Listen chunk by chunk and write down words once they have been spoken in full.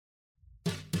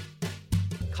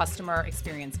customer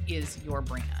experience is your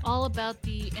brand. All about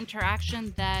the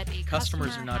interaction that a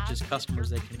Customers are not just customers,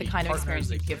 they can The be kind of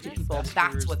partners, experience you they give to can be people,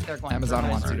 investors. that's what they're going Amazon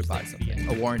for. wants you to buy something.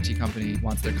 A warranty company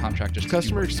wants their contractors to do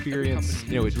Customer work. experience,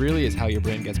 it really is how your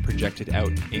brand gets projected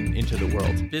out into the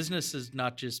world. Business is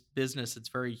not just business, it's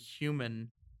very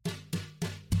human.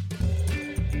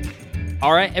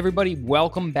 All right, everybody,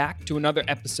 welcome back to another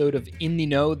episode of In the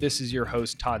Know. This is your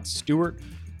host, Todd Stewart.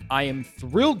 I am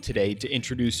thrilled today to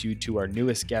introduce you to our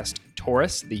newest guest,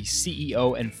 Taurus, the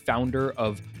CEO and founder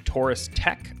of Taurus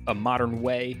Tech, a modern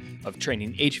way of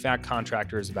training HVAC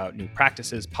contractors about new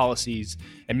practices, policies,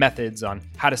 and methods on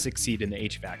how to succeed in the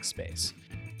HVAC space.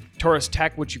 Taurus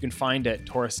Tech, which you can find at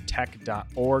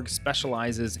taurustech.org,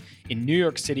 specializes in New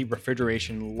York City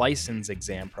refrigeration license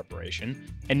exam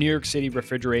preparation and New York City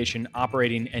refrigeration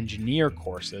operating engineer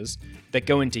courses that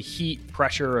go into heat,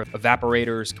 pressure,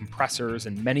 evaporators, compressors,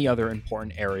 and many other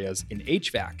important areas in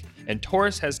HVAC. And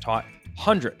Taurus has taught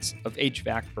hundreds of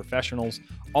HVAC professionals,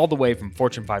 all the way from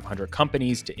Fortune 500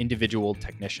 companies to individual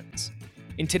technicians.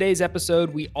 In today's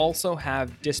episode, we also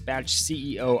have Dispatch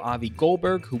CEO Avi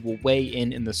Goldberg, who will weigh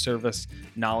in the service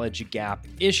knowledge gap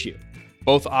issue.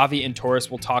 Both Avi and Taurus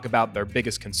will talk about their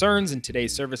biggest concerns in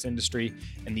today's service industry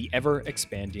and the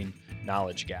ever-expanding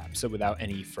knowledge gap. So without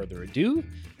any further ado,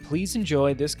 please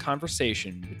enjoy this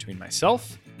conversation between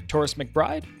myself, Taurus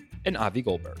McBride, and Avi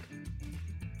Goldberg.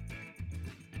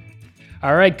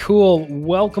 All right, cool.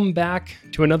 Welcome back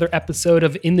to another episode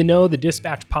of In the Know, the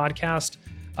Dispatch podcast.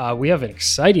 We have an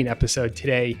exciting episode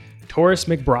today. Taurus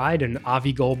McBride and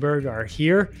Avi Goldberg are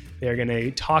here. They're going to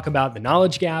talk about the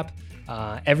knowledge gap,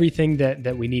 everything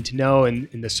that we need to know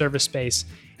in the service space.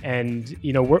 And,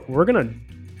 we're going to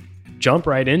jump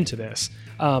right into this.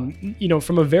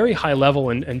 From a very high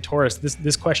level, and Taurus,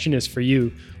 this question is for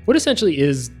you. What essentially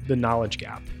is the knowledge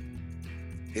gap?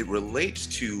 It relates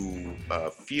to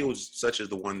fields such as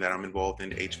the one that I'm involved in,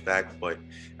 HVAC, but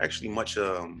actually much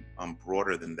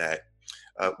broader than that.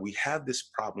 We have this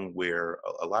problem where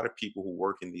a lot of people who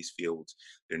work in these fields,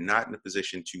 they're not in a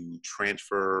position to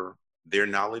transfer their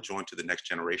knowledge onto the next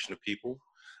generation of people.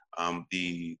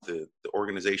 The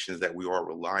organizations that we are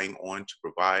relying on to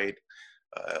provide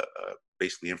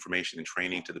basically information and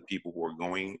training to the people who are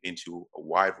going into a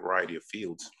wide variety of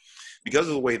fields. Because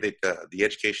of the way that the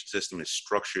education system is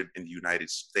structured in the United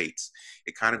States,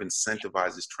 it kind of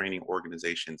incentivizes training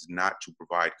organizations not to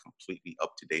provide completely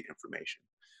up-to-date information.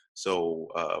 So,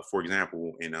 for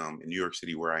example, in New York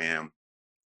City, where I am,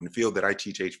 in the field that I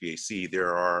teach HVAC,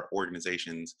 there are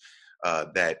organizations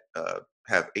that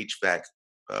have HVAC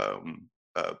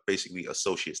basically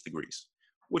associate's degrees,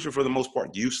 which are for the most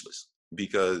part useless,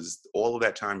 because all of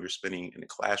that time you're spending in the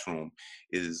classroom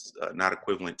is not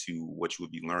equivalent to what you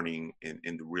would be learning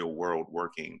in the real world,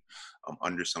 working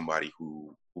under somebody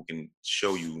who can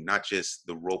show you not just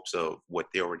the ropes of what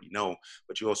they already know,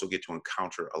 but you also get to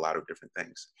encounter a lot of different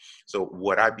things. So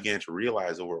what I began to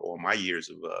realize over all my years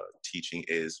of teaching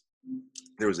is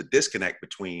there was a disconnect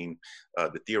between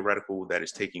the theoretical that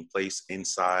is taking place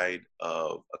inside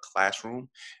of a classroom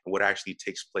and what actually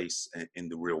takes place in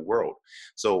the real world.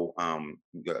 So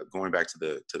going back to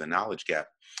the knowledge gap,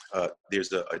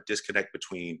 there's a disconnect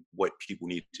between what people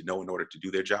need to know in order to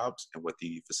do their jobs and what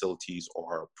the facilities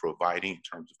are providing in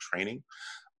terms of training.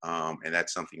 And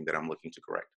that's something that I'm looking to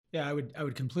correct. Yeah, I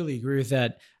would completely agree with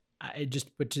that.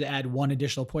 But to add one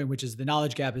additional point, which is the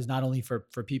knowledge gap is not only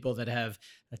for people that have,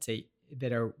 let's say,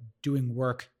 that are doing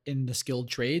work in the skilled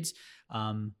trades.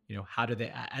 How do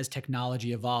they, as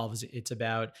technology evolves, it's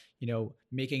about,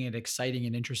 making it exciting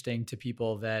and interesting to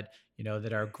people that,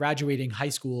 that are graduating high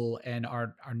school and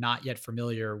are not yet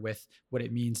familiar with what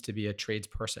it means to be a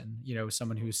tradesperson,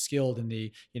 someone who's skilled in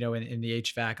the, in the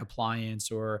HVAC appliance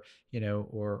or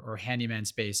handyman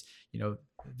space.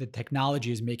 The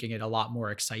technology is making it a lot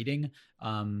more exciting,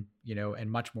 and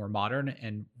much more modern.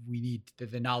 And we need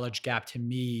the knowledge gap, to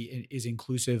me, is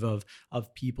inclusive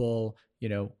of people,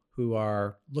 who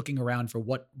are looking around for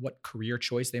what career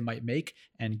choice they might make,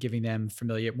 and giving them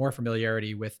more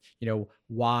familiarity with,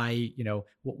 why,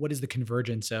 what is the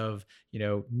convergence of,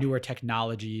 newer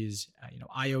technologies,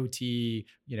 IoT,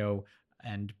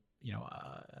 and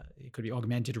it could be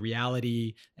augmented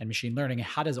reality and machine learning.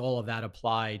 How does all of that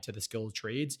apply to the skilled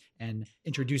trades, and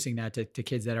introducing that to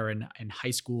kids that are in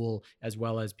high school, as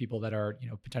well as people that are,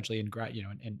 potentially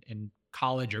in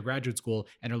college or graduate school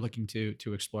and are looking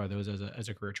to explore those as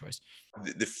a career choice.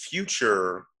 The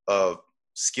future of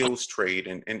skills trade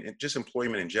and just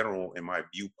employment in general, in my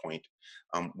viewpoint,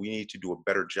 we need to do a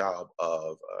better job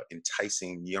of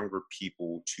enticing younger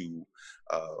people to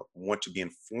want to be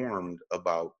informed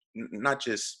about not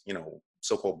just,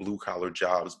 so-called blue collar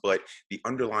jobs, but the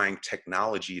underlying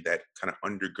technology that kind of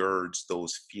undergirds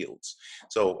those fields.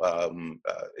 So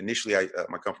initially,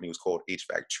 my company was called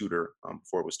HVAC Tutor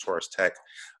before it was Taurus Tech.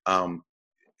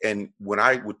 And when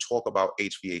I would talk about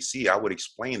HVAC, I would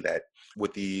explain that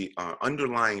with the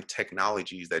underlying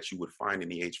technologies that you would find in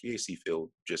the HVAC field,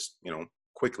 just,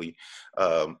 quickly,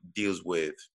 deals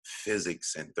with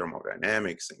physics and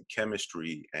thermodynamics and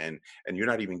chemistry, and you're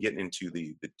not even getting into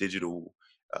the digital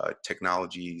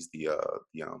technologies, the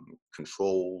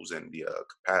controls and the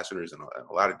capacitors, and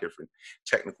a lot of different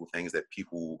technical things that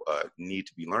people need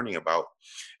to be learning about.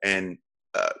 And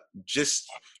just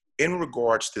in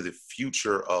regards to the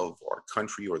future of our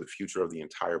country or the future of the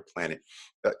entire planet,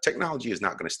 technology is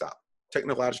not going to stop.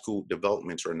 Technological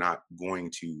developments are not going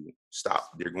to stop.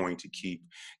 They're going to keep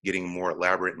getting more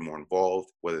elaborate and more involved,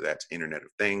 whether that's Internet of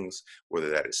Things, whether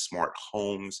that is smart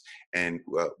homes. And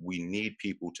we need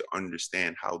people to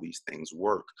understand how these things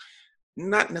work.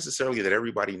 Not necessarily that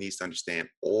everybody needs to understand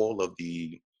all of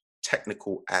the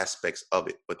technical aspects of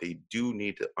it, but they do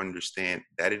need to understand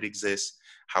that it exists,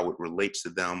 how it relates to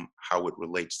them, how it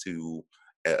relates to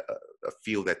a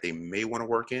field that they may want to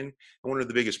work in. And one of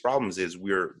the biggest problems is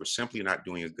we're simply not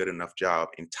doing a good enough job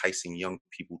enticing young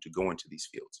people to go into these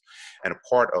fields. And a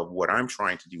part of what I'm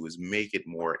trying to do is make it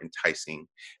more enticing,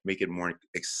 make it more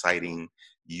exciting,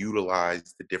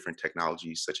 utilize the different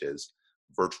technologies such as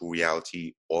virtual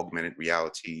reality, augmented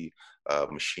reality,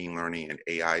 machine learning, and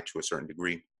AI to a certain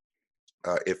degree.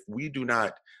 If we do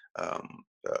not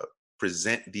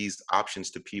present these options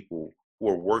to people who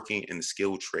are working in the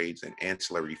skilled trades and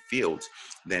ancillary fields,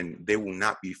 then they will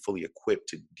not be fully equipped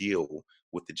to deal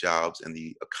with the jobs and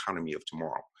the economy of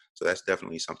tomorrow. So that's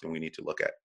definitely something we need to look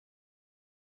at.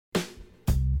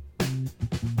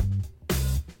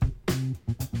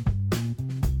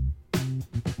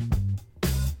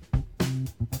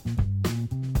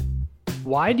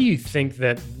 Why do you think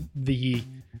that the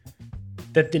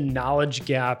knowledge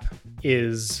gap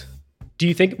is, do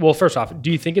you think, well, first off, do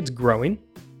you think it's growing?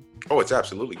 Oh, it's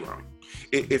absolutely growing.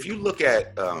 If you look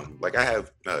at, like I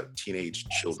have teenage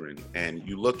children, and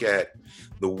you look at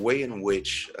the way in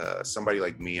which somebody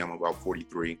like me, I'm about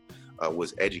 43,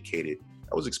 was educated,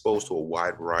 I was exposed to a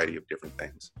wide variety of different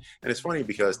things. And it's funny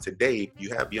because today you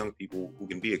have young people who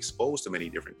can be exposed to many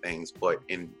different things, but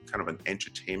in kind of an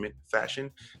entertainment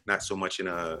fashion, not so much in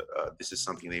this is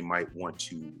something they might want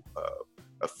to,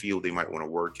 a field they might want to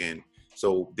work in.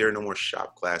 So there are no more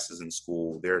shop classes in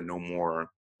school.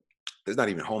 There's not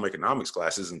even home economics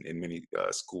classes in many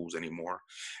schools anymore.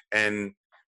 And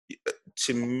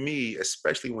to me,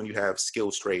 especially when you have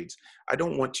skills trades, I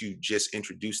don't want to just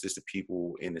introduce this to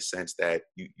people in the sense that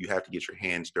you have to get your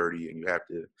hands dirty and you have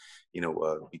to,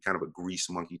 be kind of a grease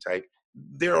monkey type.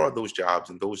 There are those jobs,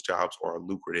 and those jobs are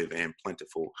lucrative and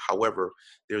plentiful. However,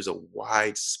 there's a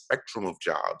wide spectrum of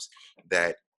jobs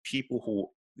that people who,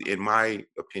 in my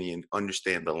opinion,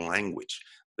 understand the language,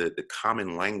 the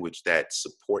common language that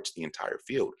supports the entire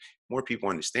field. More people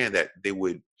understand that, they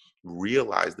would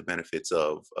realize the benefits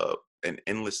of an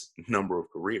endless number of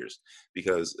careers.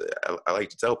 Because I like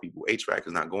to tell people, HVAC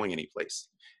is not going anyplace.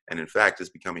 And in fact, it's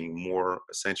becoming more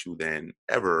essential than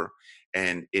ever.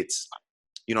 And it's,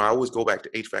 I always go back to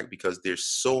HVAC because there's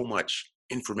so much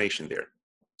information there.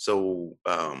 So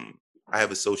I have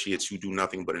associates who do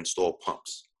nothing but install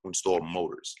pumps, install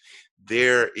motors.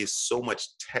 There is so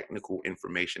much technical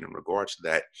information in regards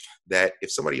to that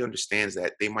if somebody understands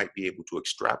that, they might be able to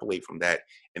extrapolate from that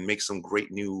and make some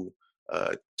great new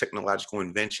technological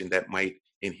invention that might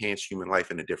enhance human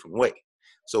life in a different way.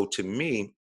 So to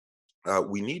me,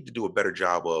 we need to do a better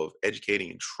job of educating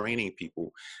and training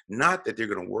people, not that they're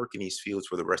going to work in these fields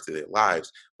for the rest of their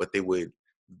lives, but they would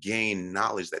gain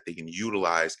knowledge that they can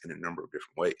utilize in a number of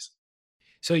different ways.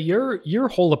 So your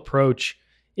whole approach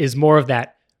is more of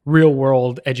that real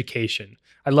world education.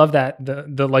 I love that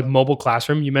the like mobile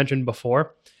classroom you mentioned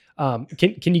before.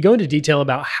 Can you go into detail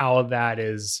about how that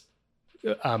is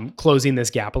closing this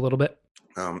gap a little bit?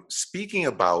 Speaking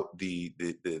about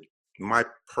my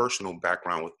personal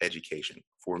background with education,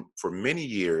 for many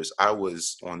years, I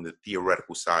was on the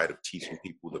theoretical side of teaching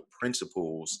people the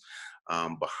principles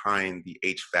behind the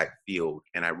HVAC field,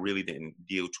 and I really didn't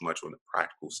deal too much on the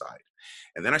practical side.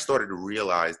 And then I started to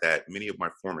realize that many of my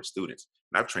former students,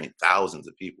 and I've trained thousands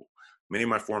of people, many of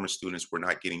my former students were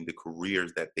not getting the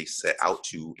careers that they set out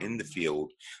to in the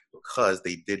field because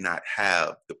they did not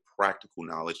have the practical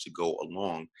knowledge to go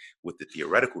along with the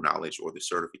theoretical knowledge or the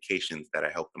certifications that I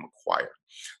helped them acquire.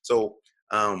 So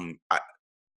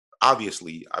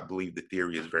obviously, I believe the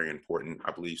theory is very important.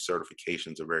 I believe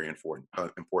certifications are very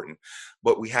important,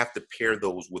 but we have to pair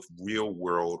those with real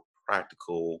world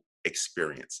practical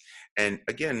experience. And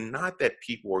again, not that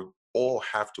people all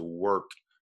have to work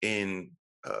in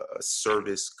a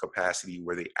service capacity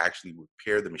where they actually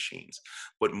repair the machines,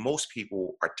 but most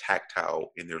people are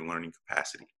tactile in their learning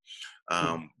capacity.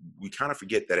 We kind of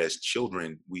forget that as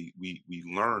children, we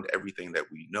learned everything that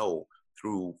we know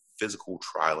through physical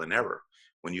trial and error.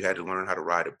 When you had to learn how to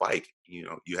ride a bike,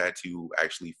 you had to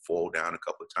actually fall down a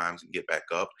couple of times and get back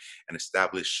up and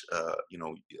establish, a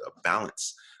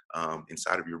balance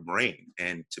inside of your brain.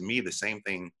 And to me, the same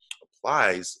thing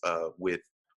applies with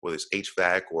whether it's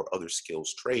HVAC or other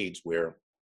skills trades, where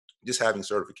just having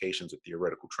certifications or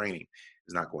theoretical training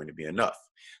is not going to be enough.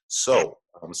 So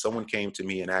someone came to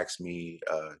me and asked me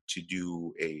to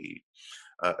do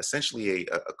essentially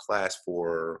a class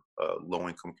for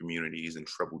low-income communities and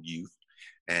troubled youth.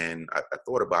 And I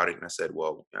thought about it and I said,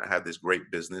 well, I have this great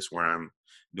business where I'm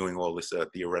doing all this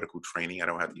theoretical training. I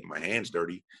don't have to get my hands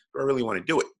dirty. Do I really want to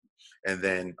do it? And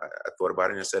then I thought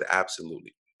about it and I said,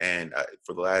 absolutely. And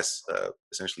for the last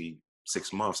essentially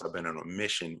 6 months, I've been on a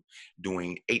mission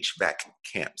doing HVAC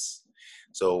camps.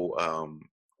 So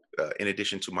in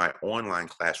addition to my online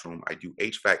classroom, I do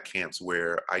HVAC camps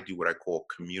where I do what I call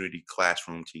community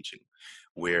classroom teaching,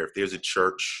 where if there's a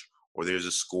church or there's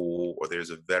a school or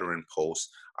there's a veteran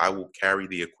post, I will carry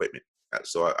the equipment.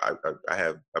 So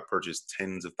I purchased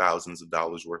tens of thousands of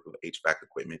dollars worth of HVAC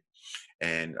equipment,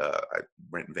 and I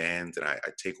rent vans and I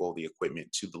take all the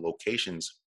equipment to the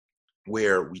locations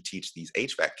where we teach these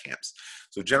HVAC camps.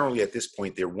 So generally at this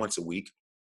point, they're once a week.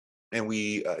 And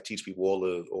we teach people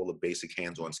all the basic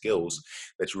hands-on skills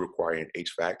that you require in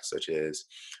HVAC, such as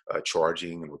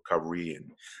charging and recovery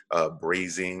and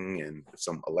brazing and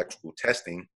some electrical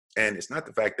testing. And it's not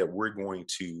the fact that we're going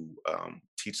to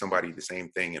teach somebody the same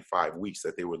thing in 5 weeks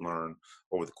that they would learn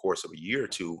over the course of a year or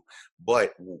two.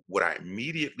 But what I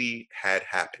immediately had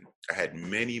happen, I had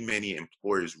many, many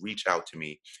employers reach out to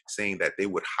me saying that they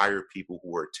would hire people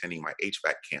who were attending my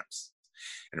HVAC camps.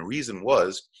 And the reason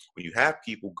was, when you have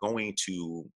people going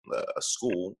to a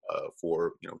school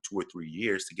for 2 or 3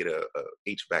 years to get a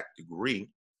HVAC degree,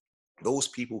 those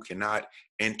people cannot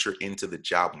enter into the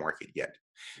job market yet,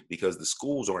 because the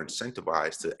schools are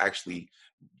incentivized to actually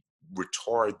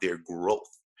retard their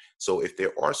growth. So if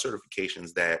there are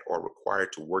certifications that are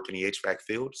required to work in the HVAC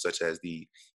field, such as the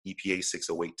EPA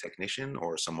 608 technician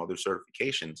or some other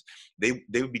certifications, they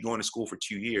would be going to school for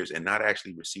 2 years and not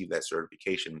actually receive that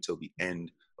certification until the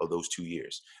end of those 2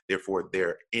 years. Therefore,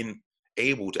 they're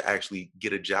able to actually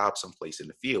get a job someplace in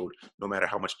the field, no matter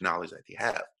how much knowledge that they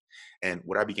have. And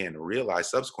what I began to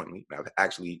realize subsequently, I've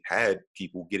actually had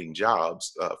people getting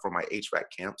jobs from my HVAC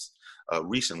camps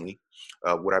recently.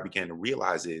 What I began to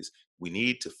realize is we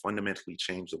need to fundamentally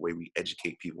change the way we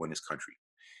educate people in this country.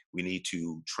 We need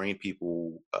to train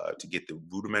people to get the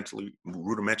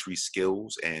rudimentary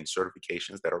skills and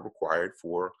certifications that are required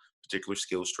for particular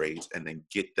skills trades, and then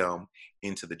get them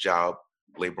into the job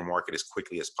labor market as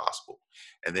quickly as possible.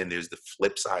 And then there's the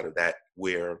flip side of that,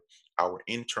 where our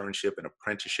internship and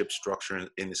apprenticeship structure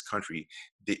in this country,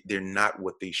 they're not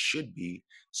what they should be.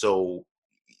 So,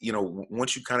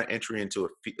 once you kind of enter into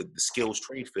the skills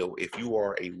trade field, if you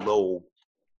are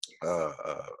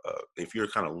if you're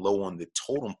kind of low on the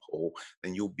totem pole,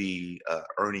 then you'll be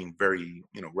earning very,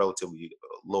 relatively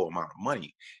low amount of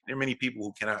money. There are many people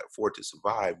who cannot afford to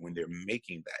survive when they're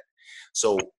making that.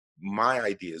 So my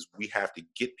idea is we have to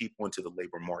get people into the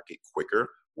labor market quicker,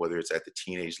 whether it's at the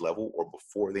teenage level or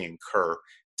before they incur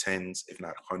tens, if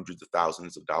not hundreds of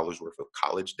thousands of dollars worth of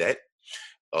college debt.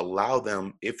 Allow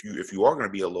them, if you are going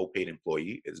to be a low-paid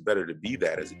employee, it's better to be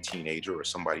that as a teenager or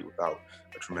somebody without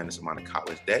a tremendous amount of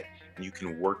college debt, and you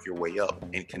can work your way up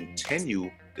and continue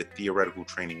the theoretical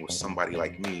training with somebody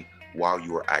like me while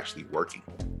you are actually working.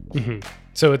 Mm-hmm.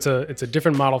 So it's a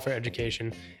different model for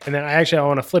education. And then I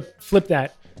want to flip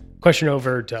that question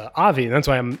over to Avi, and that's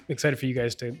why I'm excited for you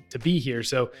guys to be here.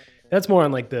 So that's more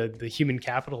on like the human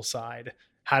capital side.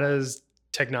 How does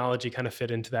technology kind of fit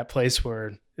into that place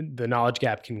where the knowledge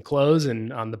gap can close,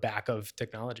 and on the back of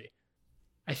technology?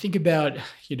 I think about,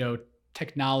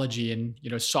 technology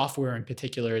and, software in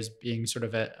particular as being sort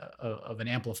of of an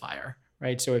amplifier,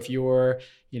 right? So if you're,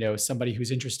 somebody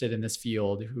who's interested in this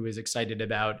field, who is excited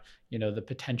about, the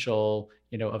potential,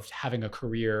 of having a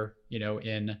career,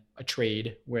 in a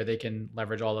trade where they can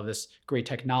leverage all of this great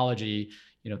technology,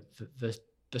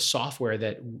 the software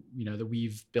that that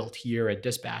we've built here at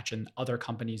Dispatch and other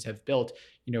companies have built,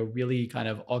 really kind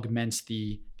of augments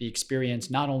the experience,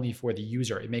 not only for the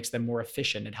user. It makes them more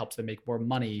efficient. It helps them make more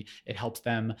money. It helps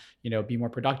them, be more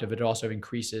productive. It also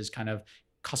increases kind of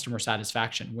customer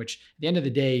satisfaction, which at the end of the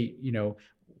day,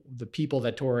 the people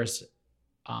that Taurus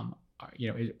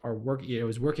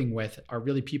is working with are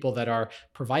really people that are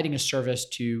providing a service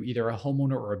to either a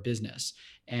homeowner or a business.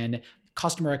 And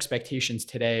customer expectations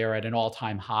today are at an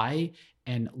all-time high,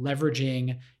 and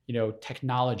leveraging,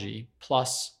 technology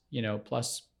plus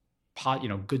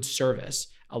good service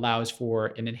allows for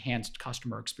an enhanced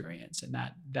customer experience. And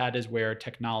that is where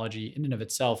technology in and of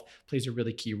itself plays a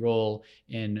really key role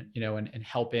in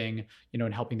helping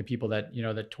the people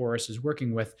that Taurus is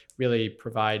working with really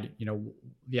provide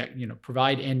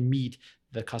and meet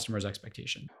the customer's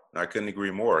expectation. I couldn't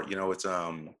agree more.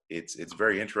 It's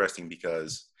very interesting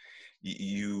because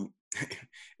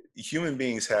human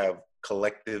beings have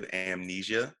collective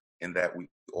amnesia in that we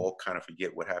all kind of forget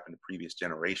what happened to previous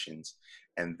generations.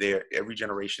 And every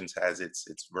generation has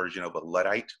its version of a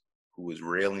Luddite who is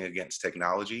railing against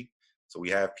technology. So we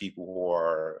have people who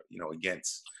are,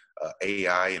 against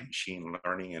AI and machine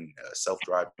learning and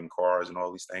self-driving cars and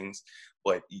all these things.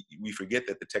 But we forget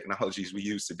that the technologies we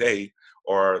use today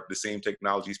are the same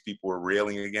technologies people were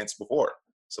railing against before.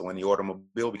 So when the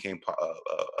automobile became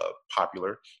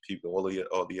popular, all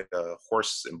the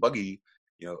horse and buggy,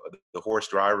 the horse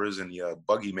drivers and the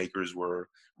buggy makers were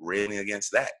railing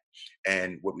against that.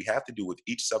 And what we have to do with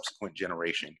each subsequent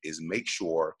generation is make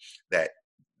sure that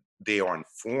they are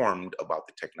informed about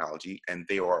the technology and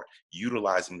they are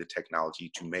utilizing the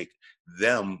technology to make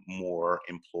them more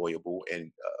employable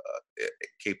and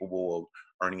capable of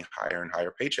earning higher and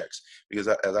higher paychecks. Because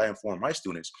as I inform my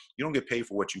students, you don't get paid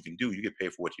for what you can do, you get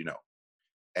paid for what you know.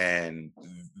 And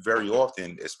very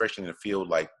often, especially in a field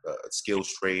like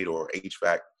skills trade or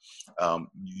HVAC,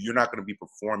 you're not going to be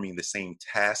performing the same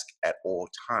task at all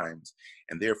times.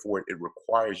 And therefore, it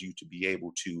requires you to be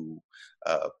able to,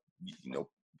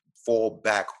 fall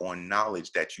back on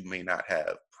knowledge that you may not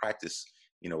have practiced,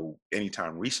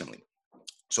 anytime recently.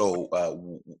 So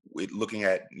looking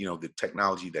at, the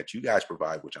technology that you guys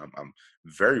provide, which I'm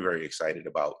very, very excited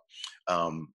about.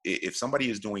 If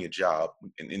somebody is doing a job,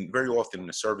 and very often in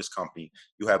a service company,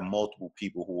 you have multiple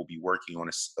people who will be working on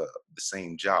the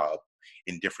same job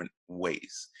in different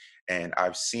ways. And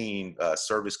I've seen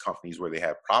service companies where they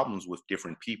have problems with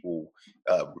different people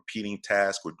repeating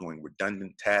tasks or doing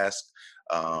redundant tasks,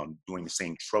 doing the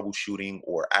same troubleshooting,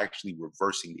 or actually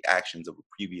reversing the actions of a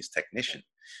previous technician.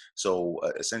 So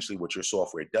essentially what your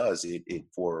software does, it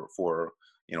for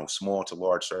small to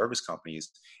large service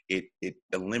companies, it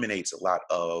eliminates a lot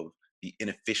of the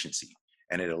inefficiency,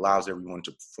 and it allows everyone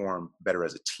to perform better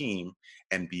as a team.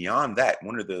 And beyond that,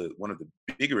 one of the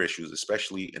bigger issues,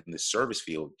 especially in the service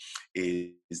field,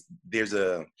 is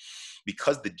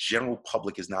because the general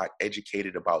public is not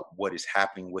educated about what is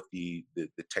happening with the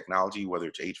technology, whether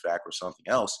it's HVAC or something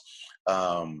else.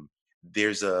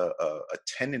 There's a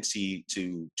tendency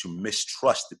to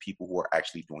mistrust the people who are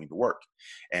actually doing the work.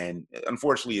 And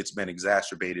unfortunately, it's been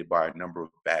exacerbated by a number of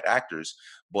bad actors.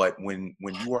 But when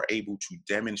you are able to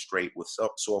demonstrate with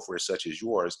software such as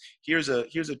yours, here's a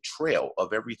trail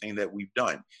of everything that we've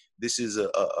done. This is a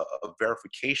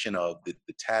verification of the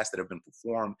tasks that have been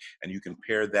performed, and you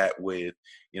compare that with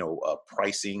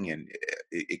pricing, and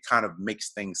it kind of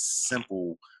makes things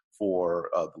simple for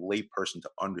the layperson to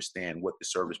understand what the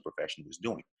service professional is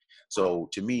doing. So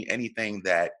to me, anything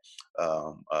that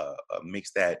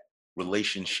makes that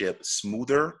relationship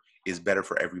smoother is better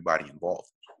for everybody involved.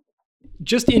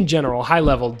 Just in general, high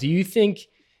level, do you think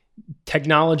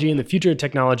technology and the future of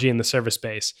technology in the service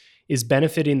space is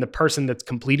benefiting the person that's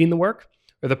completing the work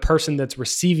or the person that's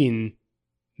receiving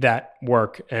that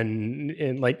work,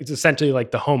 and like it's essentially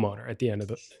like the homeowner at the end of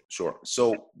it? Sure.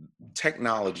 So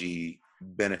technology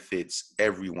benefits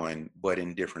everyone, but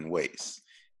in different ways.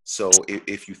 So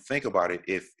if you think about it,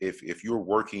 if you're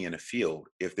working in a field,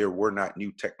 if there were not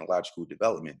new technological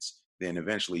developments, then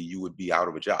eventually you would be out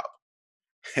of a job.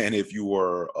 And if you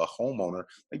were a homeowner,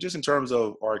 like just in terms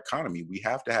of our economy, we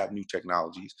have to have new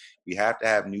technologies. We have to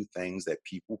have new things that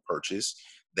people purchase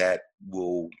that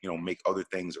will, make other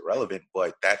things irrelevant.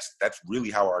 But that's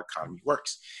really how our economy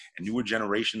works. And newer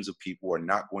generations of people are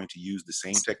not going to use the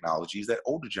same technologies that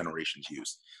older generations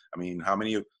use. I mean,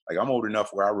 I'm old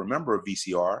enough where I remember a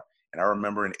VCR, and I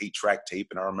remember an 8-track tape,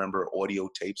 and I remember audio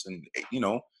tapes, and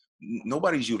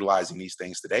nobody's utilizing these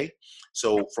things today.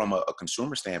 So from a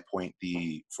consumer standpoint,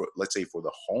 let's say for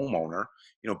the homeowner,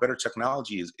 better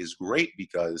technology is great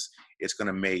because it's going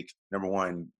to make, number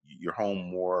one, your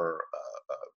home more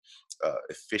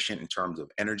efficient in terms of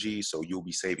energy. So you'll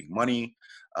be saving money.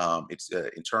 It's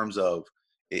in terms of,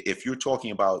 if you're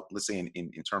talking about, let's say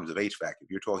in terms of HVAC,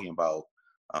 if you're talking about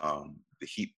the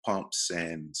heat pumps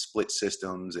and split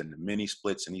systems and the mini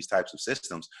splits and these types of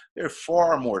systems, they're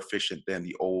far more efficient than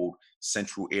the old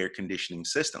central air conditioning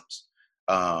systems.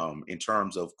 in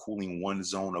terms of cooling one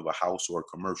zone of a house or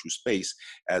a commercial space,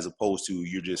 as opposed to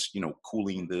you're just,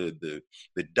 cooling the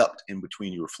duct in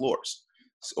between your floors,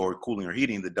 or cooling or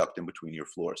heating the duct in between your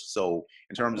floors. So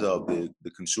in terms of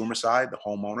the consumer side, the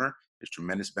homeowner, there's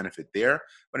tremendous benefit there.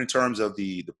 But in terms of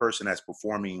the person that's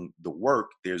performing the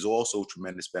work, there's also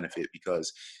tremendous benefit,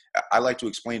 because I like to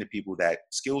explain to people that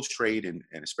skills trade, and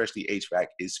especially HVAC,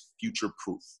 is future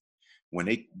proof. When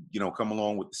they, come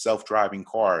along with the self-driving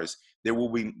cars, there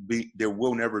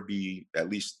will never be, at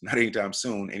least not anytime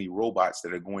soon, any robots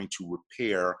that are going to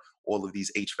repair all of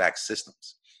these HVAC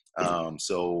systems.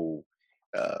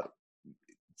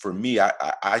 For me,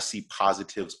 I see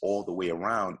positives all the way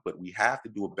around, but we have to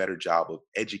do a better job of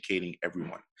educating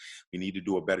everyone. We need to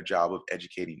do a better job of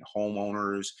educating the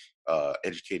homeowners,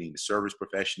 educating the service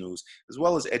professionals, as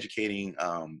well as educating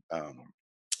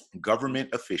government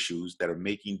officials that are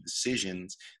making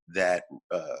decisions that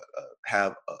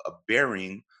have a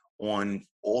bearing on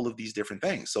all of these different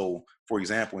things. So, for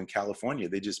example, in California,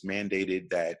 they just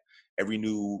mandated that every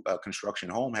new construction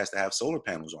home has to have solar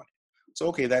panels on it. So,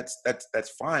 okay, that's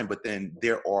fine, but then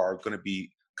there are going to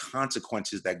be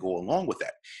consequences that go along with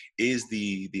that. Is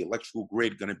the electrical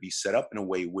grid going to be set up in a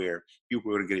way where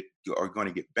people are going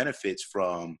to get benefits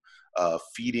from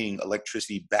feeding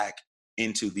electricity back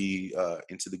into the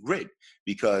grid?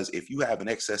 Because if you have an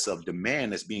excess of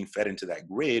demand that's being fed into that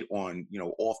grid on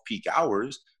off-peak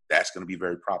hours, that's going to be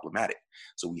very problematic.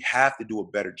 So we have to do a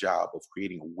better job of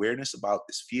creating awareness about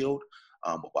this field,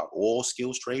 about all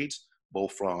skills trades,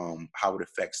 both from how it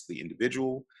affects the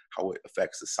individual, how it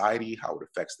affects society, how it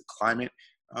affects the climate.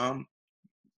 But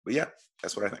yeah,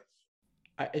 that's what I think.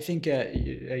 I think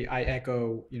I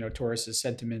echo, Taurus's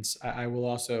sentiments. I will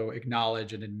also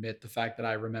acknowledge and admit the fact that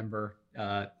I remember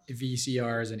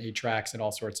VCRs and 8-tracks and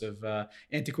all sorts of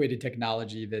antiquated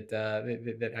technology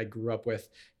that I grew up with,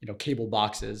 cable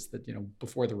boxes that,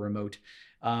 before the remote.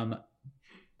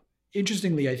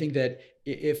 Interestingly, I think that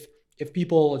if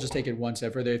people, I'll just take it one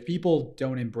step further, if people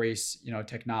don't embrace,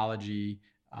 technology,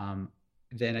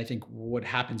 then I think what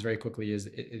happens very quickly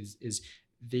is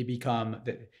they become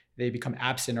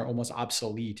absent or almost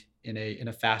obsolete in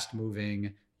a fast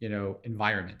moving,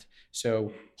 environment.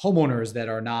 So homeowners that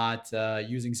are not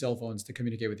using cell phones to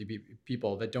communicate with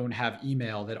people, that don't have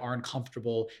email, that aren't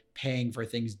comfortable paying for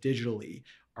things digitally,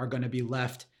 are going to be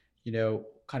left,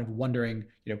 kind of wondering,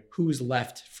 who's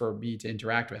left for me to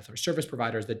interact with, or service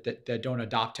providers that don't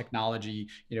adopt technology,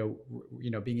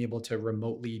 being able to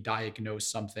remotely diagnose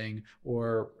something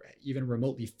or even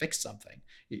remotely fix something.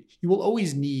 You will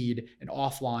always need an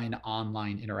offline,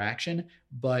 online interaction,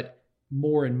 but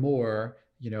more and more,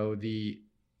 the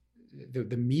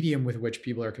medium with which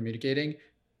people are communicating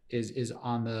is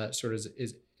on the sort of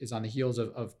is on the heels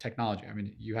of technology. I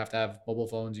mean, you have to have mobile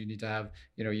phones. You need to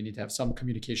have some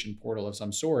communication portal of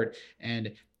some sort.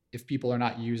 And if people are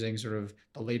not using sort of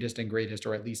the latest and greatest,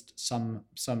 or at least some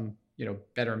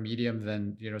better medium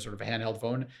than sort of a handheld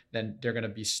phone, then they're going to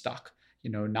be stuck,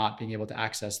 not being able to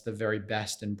access the very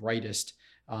best and brightest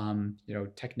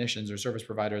technicians or service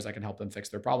providers that can help them fix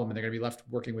their problem. And they're going to be left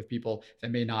working with people that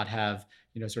may not have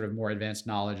sort of more advanced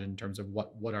knowledge in terms of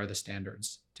what are the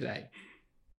standards today.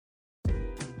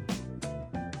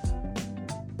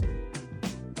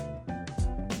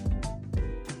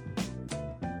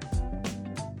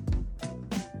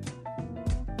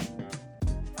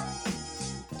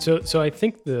 So I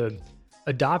think the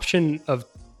adoption of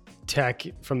tech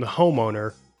from the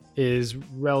homeowner is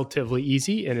relatively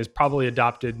easy and is probably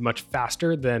adopted much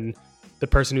faster than the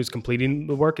person who's completing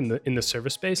the work in the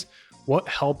service space. What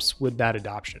helps with that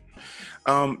adoption?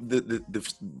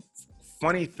 The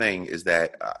funny thing is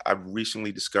that I've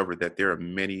recently discovered that there are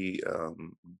many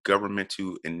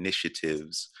governmental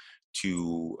initiatives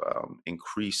to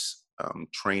increase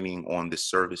training on the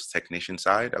service technician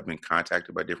side. I've been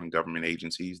contacted by different government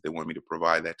agencies that want me to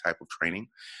provide that type of training.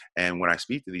 And when I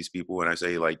speak to these people and I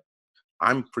say, like,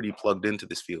 I'm pretty plugged into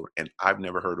this field and I've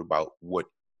never heard about what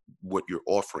you're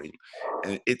offering.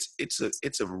 And it's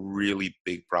a really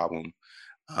big problem.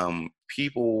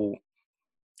 People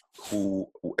who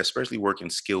especially work in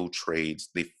skilled trades,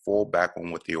 they fall back on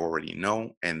what they already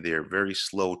know, and they're very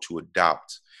slow to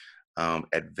adopt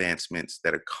advancements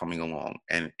that are coming along.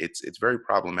 And it's very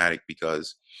problematic,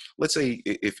 because let's say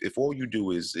if all you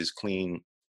do is clean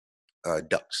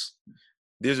ducts,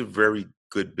 there's a very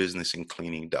good business in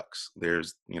cleaning ducts.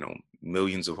 There's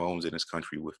millions of homes in this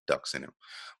country with ducts in them,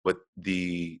 but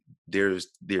there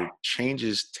are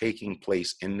changes taking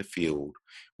place in the field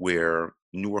where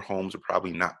newer homes are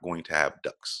probably not going to have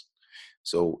ducts.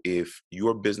 So if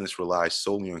your business relies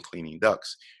solely on cleaning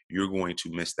ducts, you're going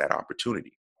to miss that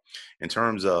opportunity. In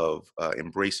terms of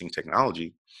embracing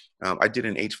technology, I did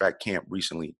an HVAC camp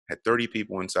recently, had 30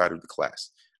 people inside of the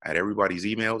class. I had everybody's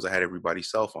emails, I had everybody's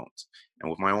cell phones. And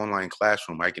with my online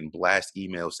classroom, I can blast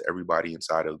emails to everybody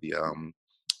inside of the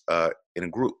in a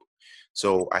group.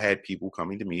 So I had people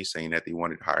coming to me saying that they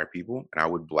wanted to hire people, and I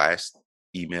would blast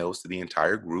emails to the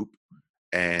entire group,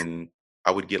 and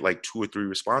I would get like 2 or 3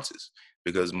 responses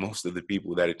because most of the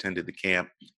people that attended the camp,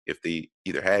 if they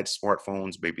either had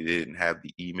smartphones, maybe they didn't have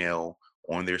the email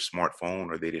on their smartphone,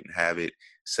 or they didn't have it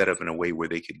set up in a way where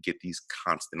they could get these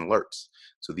constant alerts.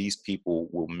 So these people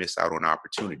will miss out on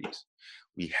opportunities.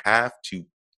 We have to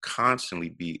constantly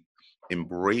be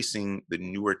embracing the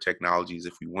newer technologies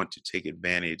if we want to take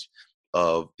advantage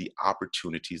of the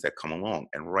opportunities that come along.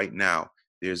 And right now,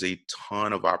 there's a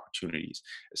ton of opportunities,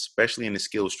 especially in the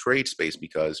skills trade space,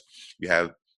 because you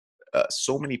have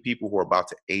so many people who are about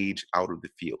to age out of the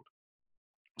field.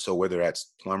 So whether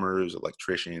that's plumbers,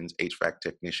 electricians, HVAC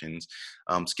technicians,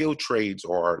 skilled trades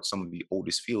are some of the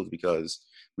oldest fields because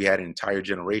we had an entire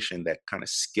generation that kind of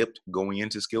skipped going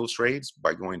into skills trades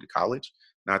by going to college.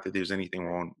 Not that there's anything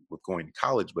wrong with going to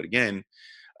college, but again,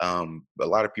 a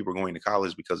lot of people are going to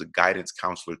college because a guidance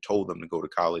counselor told them to go to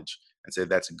college and said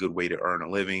that's a good way to earn a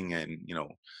living. And,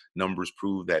 numbers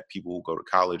prove that people who go to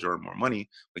college earn more money.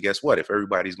 But guess what? If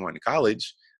everybody's going to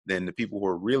college, then the people who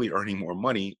are really earning more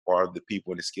money are the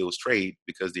people in the skills trade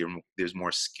because there's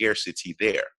more scarcity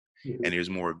there. Mm-hmm. And there's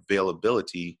more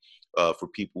availability for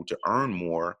people to earn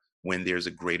more when there's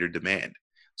a greater demand.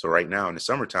 So right now in the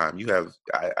summertime,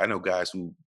 I know guys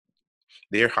who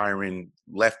they're hiring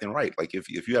left and right. Like if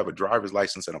you have a driver's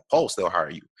license and a pulse, they'll hire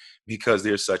you because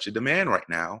there's such a demand right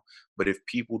now. But if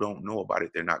people don't know about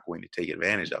it, they're not going to take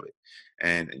advantage of it.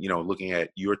 And, looking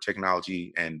at your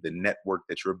technology and the network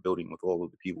that you're building with all of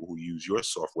the people who use your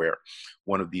software,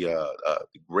 one of the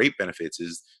great benefits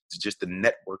is just the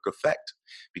network effect.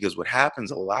 Because what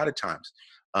happens a lot of times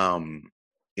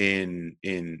in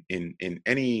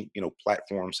any,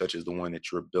 platform such as the one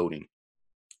that you're building,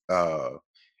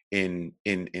 in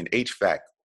HVAC,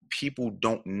 people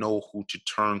don't know who to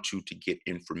turn to get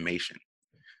information.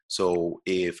 So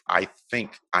if I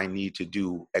think I need to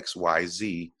do X, Y,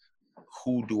 Z,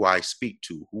 who do I speak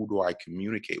to? Who do I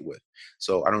communicate with?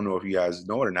 So I don't know if you guys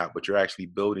know it or not, but you're actually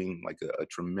building like a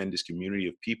tremendous community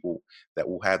of people that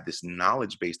will have this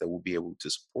knowledge base that will be able to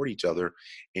support each other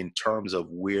in terms of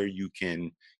where you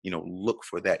can, look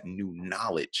for that new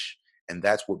knowledge. And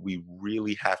that's what we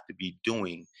really have to be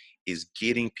doing, is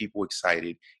getting people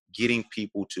excited, getting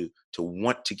people to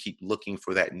want to keep looking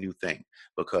for that new thing.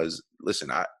 Because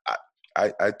listen, I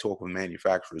talk with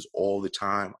manufacturers all the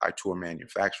time. I tour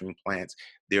manufacturing plants.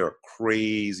 There are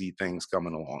crazy things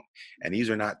coming along. And these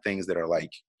are not things that are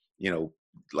like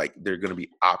they're going to be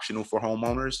optional for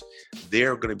homeowners.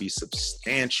 There are going to be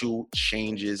substantial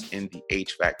changes in the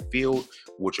HVAC field,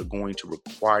 which are going to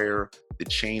require the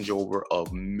changeover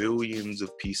of millions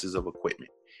of pieces of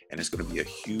equipment. And it's going to be a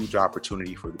huge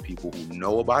opportunity for the people who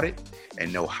know about it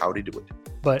and know how to do it.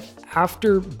 But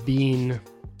after being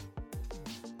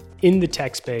in the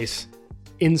tech space,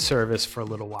 in service for a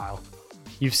little while,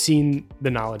 you've seen the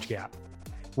knowledge gap.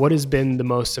 What has been the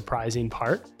most surprising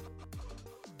part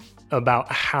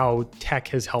about how tech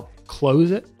has helped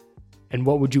close it? And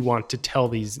what would you want to tell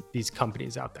these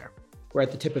companies out there? We're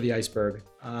at the tip of the iceberg.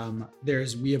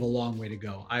 We have a long way to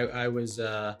go. I was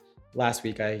last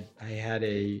week. I had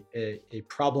a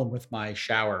problem with my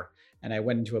shower, and I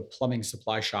went into a plumbing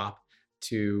supply shop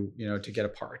to get a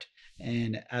part.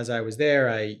 And as I was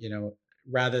there,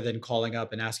 rather than calling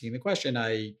up and asking the question,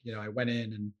 I went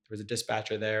in, and there was a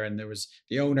dispatcher there, and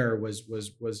the owner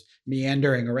was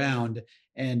meandering around,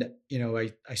 and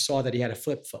I saw that he had a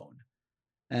flip phone.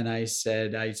 And I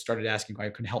started asking, I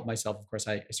couldn't help myself. Of course,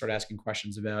 I started asking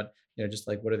questions about, just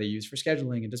like, what do they use for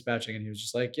scheduling and dispatching? And he was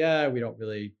just like, yeah, we don't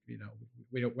really,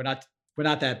 we're not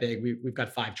that big. We've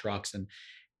got 5 trucks. And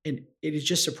it is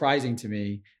just surprising to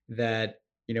me that,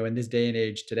 in this day and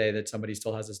age today, that somebody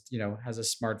still has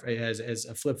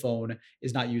a flip phone,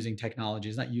 is not using technology,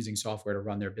 is not using software to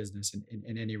run their business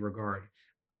in any regard.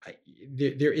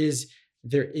 There is,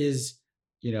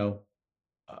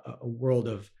 a world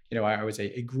of, I would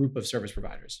say a group of service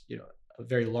providers, a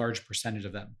very large percentage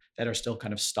of them that are still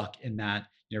kind of stuck in that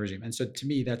regime. And so to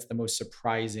me, that's the most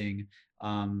surprising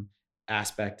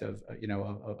aspect of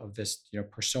this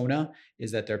persona,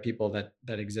 is that there are people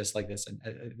that exist like this, and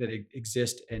that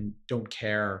exist and don't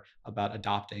care about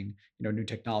adopting new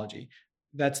technology.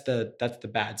 That's the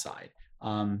bad side,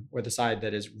 or the side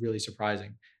that is really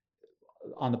surprising.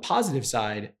 On the positive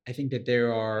side, I think that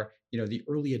there are the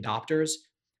early adopters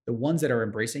the ones that are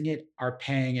embracing it are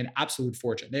paying an absolute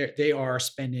fortune. They are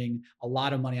spending a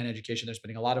lot of money on education. They're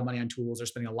spending a lot of money on tools. They're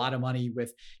spending a lot of money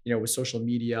with, with social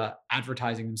media,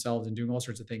 advertising themselves and doing all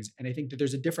sorts of things. And I think that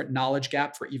there's a different knowledge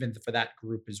gap for that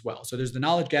group as well. So there's the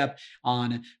knowledge gap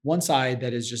on one side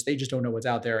that is just, they just don't know what's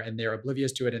out there and they're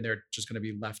oblivious to it and they're just going to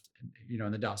be left,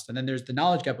 in the dust. And then there's the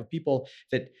knowledge gap of people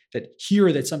that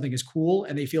hear that something is cool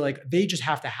and they feel like they just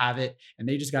have to have it and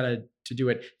they just got to do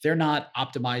it. They're not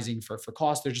optimizing for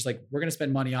cost. They're just like, we're going to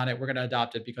spend money on it. We're going to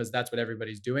adopt it because that's what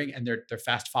everybody's doing. And they're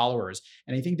fast followers.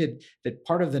 And I think that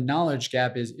part of the knowledge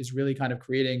gap is really kind of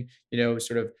creating,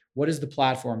 sort of what is the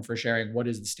platform for sharing? What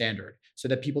is the standard? So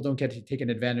that people don't get taken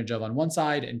advantage of on one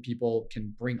side and people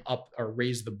can bring up or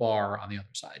raise the bar on the other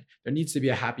side. There needs to be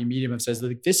a happy medium that says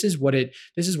like, this is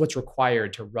what's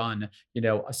required to run,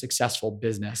 a successful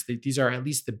business. These are at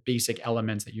least the basic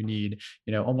elements that you need,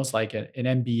 almost like an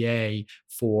MBA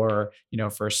for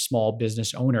small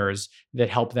business owners that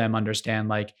help them understand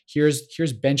like, here's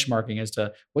benchmarking as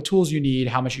to what tools you need,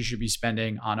 how much you should be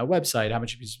spending on a website, how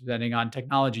much you should be spending on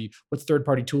technology, what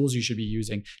third-party tools you should be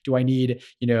using. Do I need,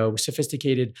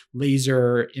 sophisticated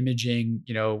laser imaging,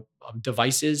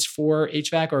 devices for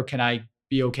HVAC, or can I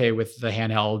be okay with the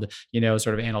handheld,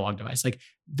 sort of analog device? Like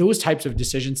those types of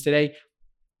decisions today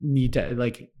need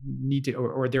to,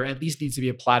 or there at least needs to be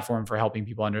a platform for helping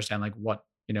people understand like what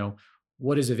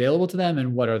is available to them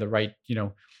and what are the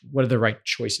right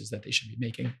choices that they should be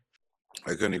making.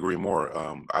 I couldn't agree more.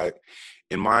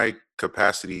 In my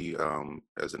capacity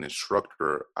as an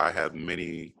instructor, I have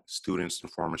many students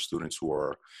and former students who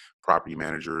are property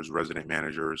managers, resident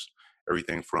managers,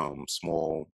 everything from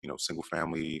small, single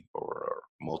family or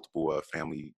multiple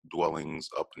family dwellings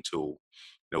up until,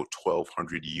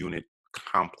 1,200 unit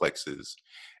complexes.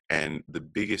 And the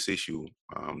biggest issue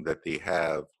that they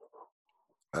have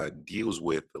deals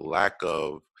with the lack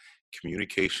of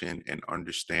communication and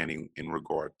understanding in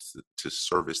regards to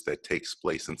service that takes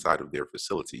place inside of their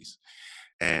facilities.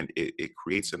 And it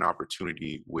creates an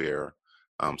opportunity where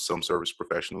some service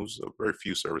professionals, very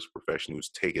few service professionals,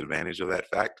 take advantage of that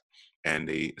fact. And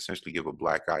they essentially give a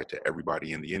black eye to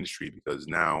everybody in the industry because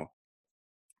now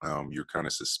you're kind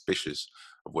of suspicious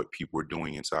of what people are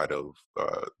doing inside of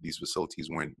these facilities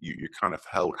when you're kind of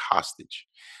held hostage.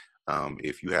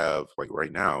 If you have, like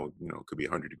right now, it could be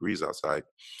 100 degrees outside.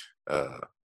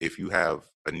 If you have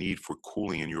a need for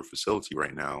cooling in your facility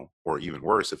right now, or even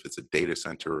worse, if it's a data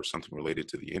center or something related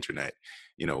to the internet,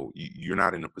 you're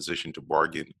not in a position to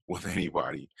bargain with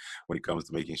anybody when it comes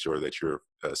to making sure that your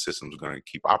system is going to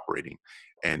keep operating.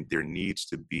 And there needs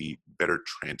to be better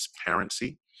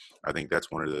transparency. I think that's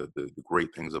one of the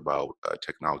great things about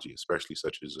technology, especially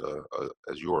such as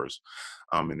yours.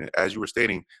 And as you were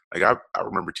stating, like I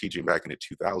remember teaching back in the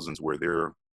 2000s where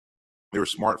there were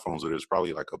smartphones, so there was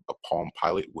probably like a Palm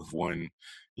Pilot with one,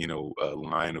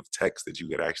 line of text that you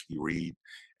could actually read.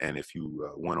 And if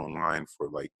you went online for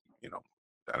like,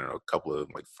 I don't know, a couple of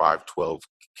like 12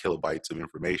 kilobytes of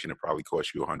information, it probably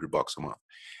cost you $100 a month.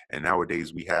 And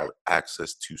nowadays we have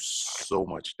access to so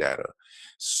much data,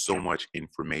 so much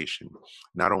information,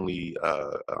 not only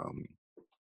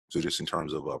so just in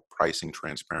terms of pricing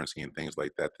transparency and things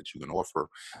like that you can offer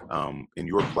in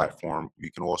your platform,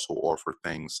 you can also offer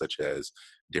things such as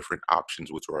different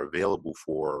options which are available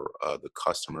for the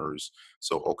customers.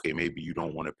 So, okay, maybe you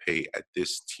don't want to pay at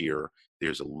this tier.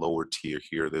 There's a lower tier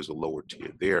here. There's a lower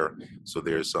tier there. So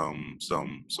there's some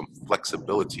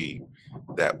flexibility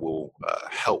that will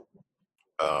help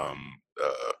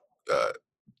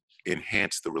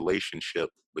enhance the relationship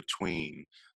between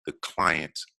the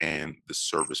client and the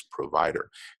service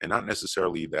provider. And not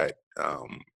necessarily that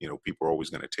people are always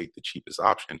going to take the cheapest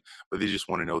option, but they just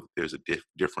want to know that there's a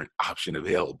different option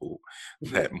available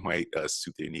that might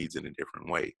suit their needs in a different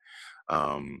way.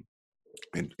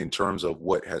 In terms of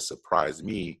what has surprised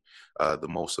me the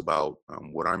most about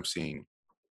what I'm seeing,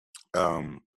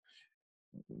 one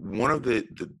of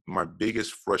my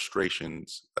biggest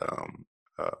frustrations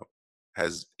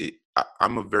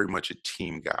I'm very much a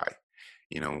team guy.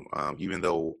 Even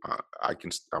though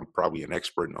I'm probably an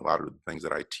expert in a lot of the things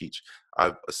that I teach,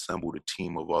 I've assembled a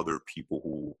team of other people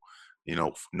who,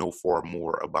 know far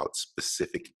more about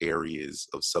specific areas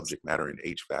of subject matter in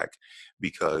HVAC,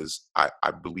 because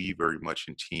I believe very much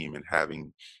in team and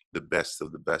having the best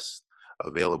of the best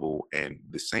available. And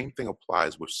the same thing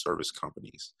applies with service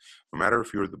companies. No matter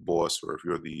if you're the boss or if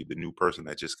you're the new person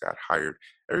that just got hired,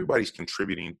 everybody's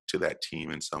contributing to that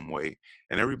team in some way,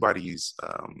 and everybody's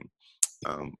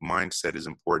mindset is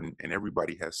important, and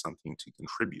everybody has something to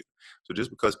contribute. So just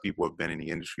because people have been in the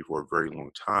industry for a very long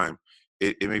time,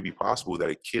 it may be possible that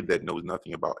a kid that knows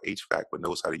nothing about HVAC but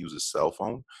knows how to use a cell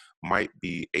phone might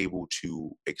be able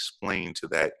to explain to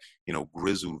that,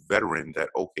 grizzled veteran that,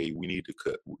 okay, we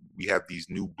have these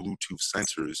new Bluetooth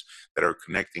sensors that are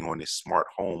connecting on this smart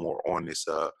home or on this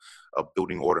a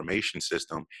building automation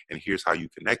system, and here's how you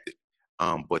connect it.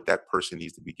 But that person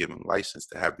needs to be given license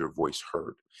to have their voice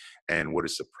heard. And what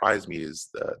has surprised me is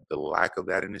the lack of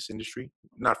that in this industry,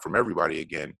 not from everybody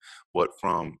again, but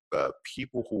from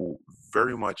people who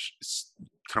very much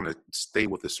kind of stay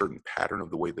with a certain pattern of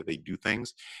the way that they do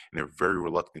things, and they're very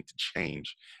reluctant to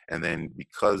change. And then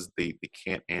because they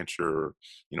can't answer,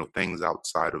 things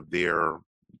outside of their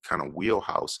kind of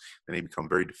wheelhouse, then they become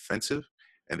very defensive,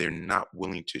 and they're not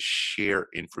willing to share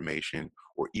information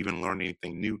or even learn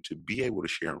anything new to be able to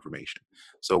share information.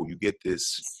 So you get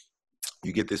this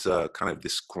kind of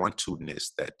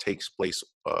disgruntledness that takes place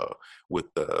with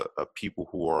people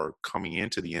who are coming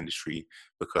into the industry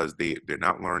because they're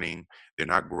not learning, they're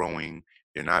not growing,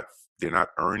 they're not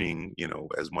earning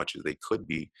as much as they could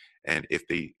be. And if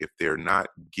they're not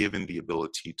given the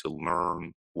ability to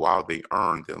learn while they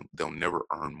earn, they'll never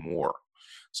earn more.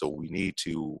 So we need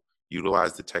to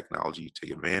utilize the technology,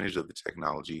 take advantage of the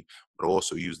technology, but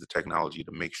also use the technology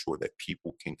to make sure that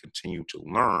people can continue to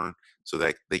learn so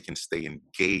that they can stay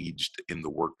engaged in the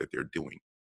work that they're doing.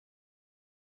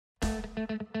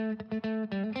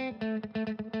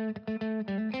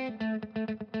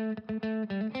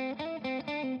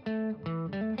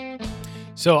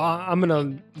 So I'm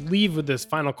going to leave with this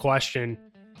final question,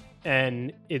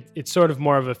 and it's sort of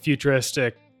more of a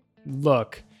futuristic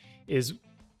look. Is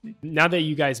now that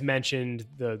you guys mentioned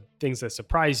the things that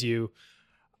surprise you,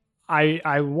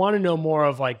 I want to know more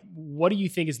of like, what do you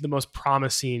think is the most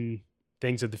promising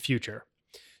things of the future?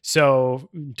 So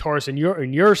Taurus, in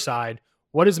your side,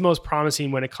 what is the most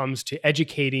promising when it comes to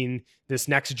educating this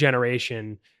next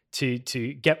generation to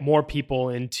get more people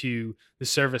into the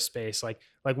service space? Like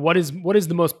what is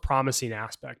the most promising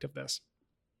aspect of this?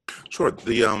 Sure.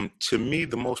 To me,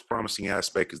 the most promising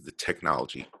aspect is the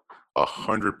technology.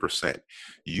 100%.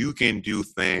 You can do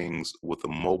things with a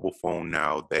mobile phone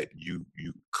now that you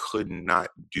could not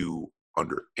do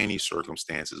under any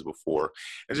circumstances before.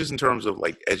 And just in terms of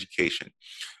like education,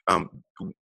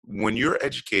 when you're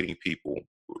educating people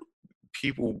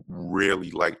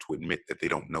rarely like to admit that they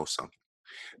don't know something.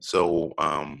 So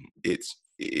it's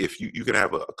if you can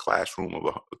have a classroom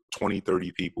of 20,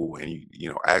 30 people and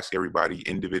you ask everybody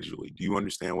individually, do you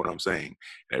understand what I'm saying?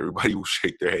 And everybody will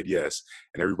shake their head yes,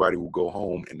 and everybody will go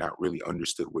home and not really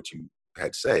understood what you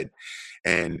had said.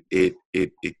 And it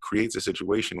creates a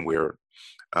situation where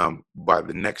by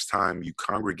the next time you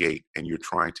congregate and you're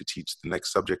trying to teach the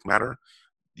next subject matter,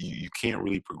 you can't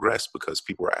really progress because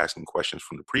people are asking questions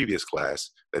from the previous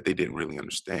class that they didn't really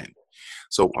understand.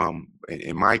 So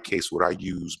in my case, what I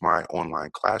use my online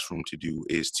classroom to do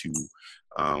is to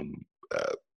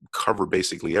cover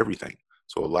basically everything.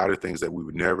 So a lot of things that we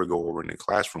would never go over in the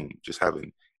classroom, just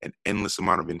having an endless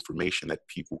amount of information that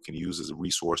people can use as a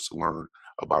resource to learn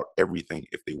about everything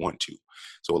if they want to.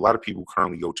 So a lot of people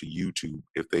currently go to YouTube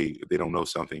if they don't know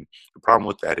something. The problem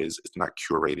with that is it's not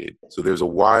curated. So there's a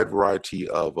wide variety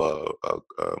of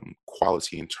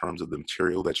quality in terms of the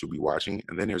material that you'll be watching,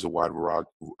 and then there's a wide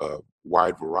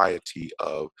variety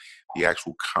of the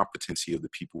actual competency of the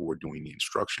people who are doing the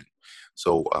instruction.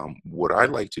 So what I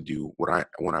like to do, what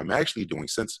I'm actually doing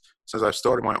since I've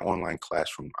started my online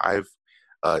classroom, I've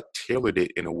tailored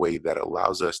it in a way that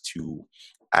allows us to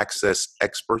access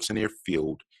experts in their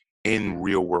field in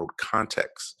real world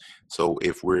context. So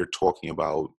if we're talking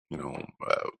about,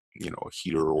 a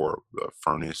heater or a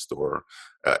furnace or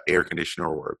air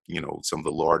conditioner or, some of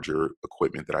the larger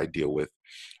equipment that I deal with,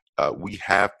 we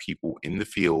have people in the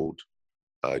field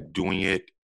doing it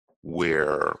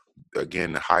where,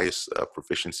 again, the highest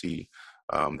proficiency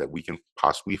that we can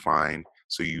possibly find.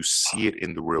 So you see it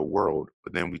in the real world,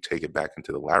 but then we take it back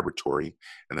into the laboratory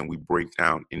and then we break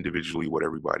down individually what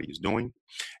everybody is doing.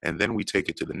 And then we take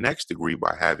it to the next degree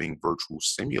by having virtual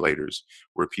simulators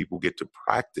where people get to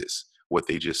practice what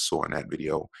they just saw in that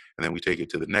video. And then we take it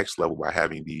to the next level by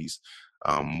having these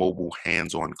mobile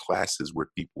hands-on classes where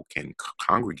people can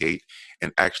congregate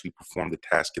and actually perform the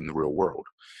task in the real world.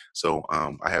 So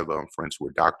I have friends who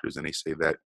are doctors, and they say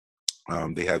that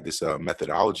they have this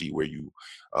methodology where you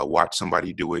watch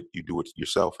somebody do it, you do it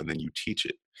yourself, and then you teach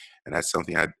it. And that's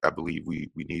something I believe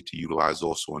we need to utilize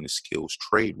also in the skills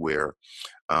trade, where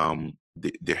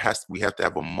we have to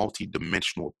have a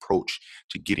multi-dimensional approach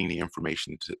to getting the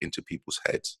information into people's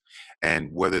heads. And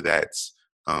whether that's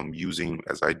using,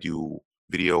 as I do,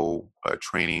 video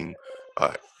training,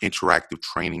 interactive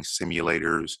training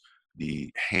simulators,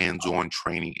 the hands-on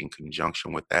training in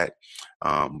conjunction with that.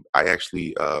 I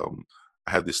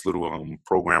have this little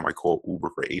program I call Uber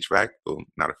for HVAC, well,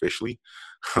 not officially,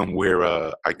 where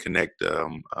I connect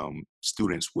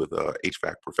students with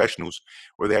HVAC professionals,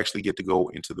 where they actually get to go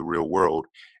into the real world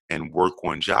and work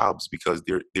on jobs, because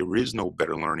there is no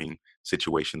better learning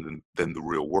situation than the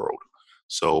real world.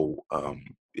 So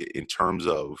in terms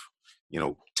of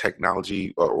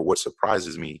technology, or what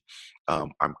surprises me,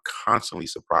 I'm constantly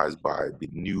surprised by the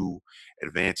new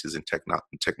advances in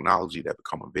technology that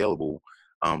become available,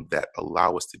 that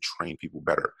allow us to train people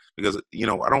better. Because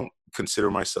I don't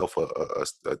consider myself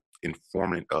a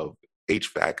informant of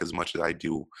HVAC as much as I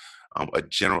do a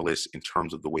generalist in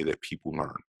terms of the way that people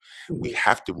learn. We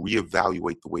have to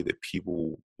reevaluate the way that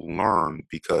people learn,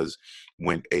 because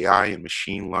when AI and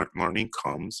machine learning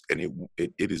comes, and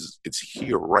it's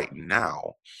here right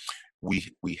now,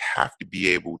 we have to be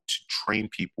able to train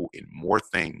people in more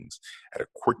things at a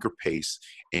quicker pace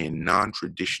in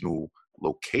non-traditional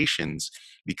locations,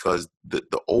 because the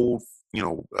old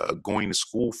going to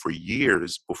school for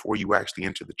years before you actually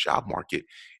enter the job market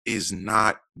is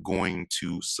not going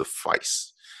to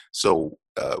suffice. So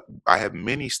I have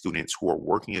many students who are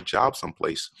working a job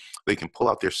someplace. They can pull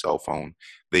out their cell phone,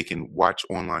 they can watch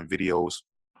online videos,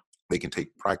 they can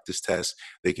take practice tests,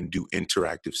 they can do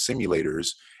interactive simulators,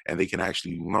 and they can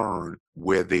actually learn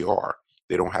where they are.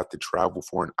 They don't have to travel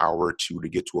for an hour or two to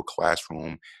get to a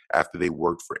classroom after they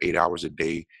worked for 8 hours a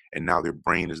day, and now their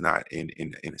brain is not in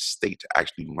a state to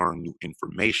actually learn new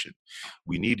information.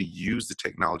 We need to use the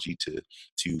technology to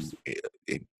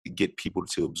get people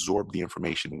to absorb the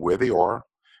information where they are,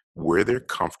 where they're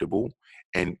comfortable,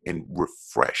 and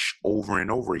refresh over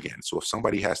and over again. So if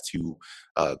somebody has to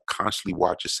constantly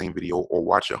watch the same video or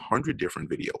watch 100 different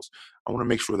videos, I want to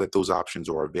make sure that those options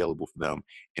are available for them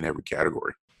in every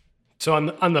category. So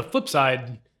on the flip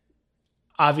side,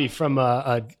 Avi, from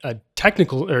a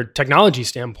technical or technology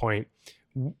standpoint,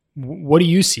 what do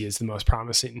you see as the most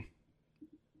promising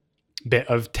bit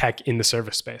of tech in the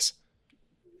service space?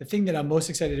 The thing that I'm most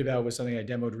excited about was something I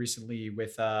demoed recently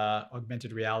with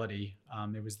augmented reality.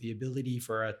 It was the ability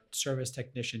for a service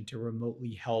technician to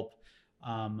remotely help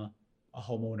a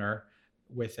homeowner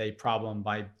with a problem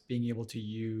by being able to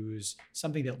use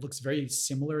something that looks very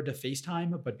similar to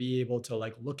FaceTime, but be able to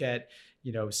look at,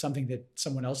 something that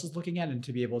someone else is looking at, and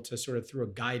to be able to sort of through a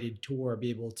guided tour, be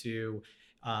able to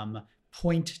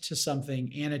point to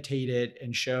something, annotate it,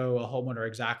 and show a homeowner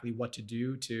exactly what to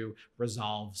do to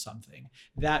resolve something.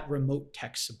 That remote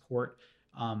tech support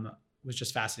was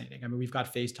just fascinating. I mean, we've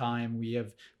got FaceTime, we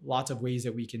have lots of ways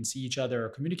that we can see each other or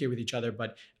communicate with each other,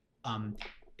 but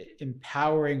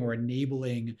empowering or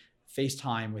enabling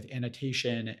FaceTime with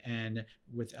annotation and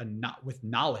with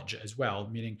knowledge as well,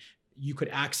 meaning you could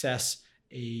access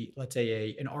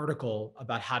an article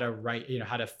about how to write,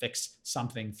 how to fix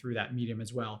something through that medium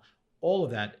as well. All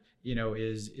of that,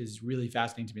 is really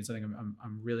fascinating to me. It's something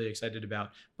I'm really excited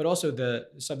about. But also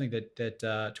something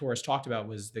that Taurus talked about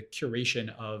was the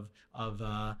curation of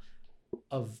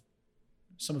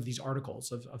some of these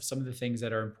articles, of some of the things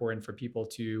that are important for people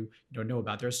to know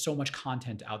about. There's so much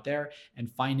content out there,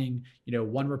 and finding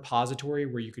one repository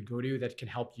where you could go to that can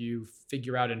help you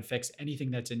figure out and fix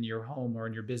anything that's in your home or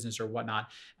in your business or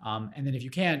whatnot. And then if you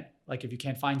can't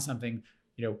find something,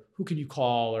 who can you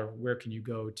call or where can you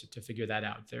go to figure that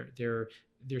out?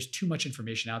 There's too much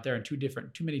information out there, and too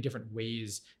many different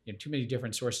ways, too many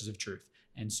different sources of truth.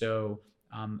 And so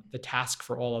the task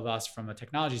for all of us from a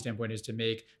technology standpoint is to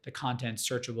make the content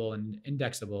searchable and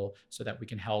indexable so that we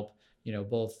can help,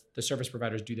 both the service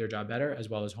providers do their job better, as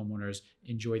well as homeowners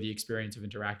enjoy the experience of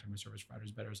interacting with service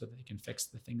providers better, so that they can fix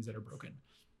the things that are broken.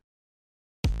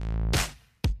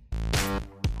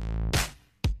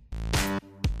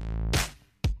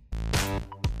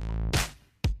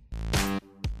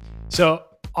 So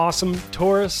awesome.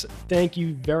 Taurus, thank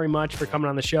you very much for coming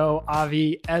on the show.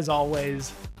 Avi, as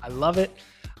always, I love it.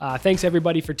 Thanks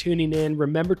everybody for tuning in.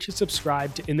 Remember to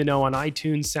subscribe to In the Know on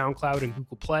iTunes, SoundCloud, and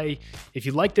Google Play. If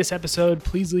you like this episode,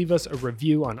 please leave us a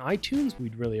review on iTunes.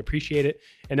 We'd really appreciate it.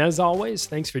 And as always,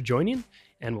 thanks for joining,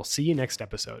 and we'll see you next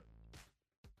episode.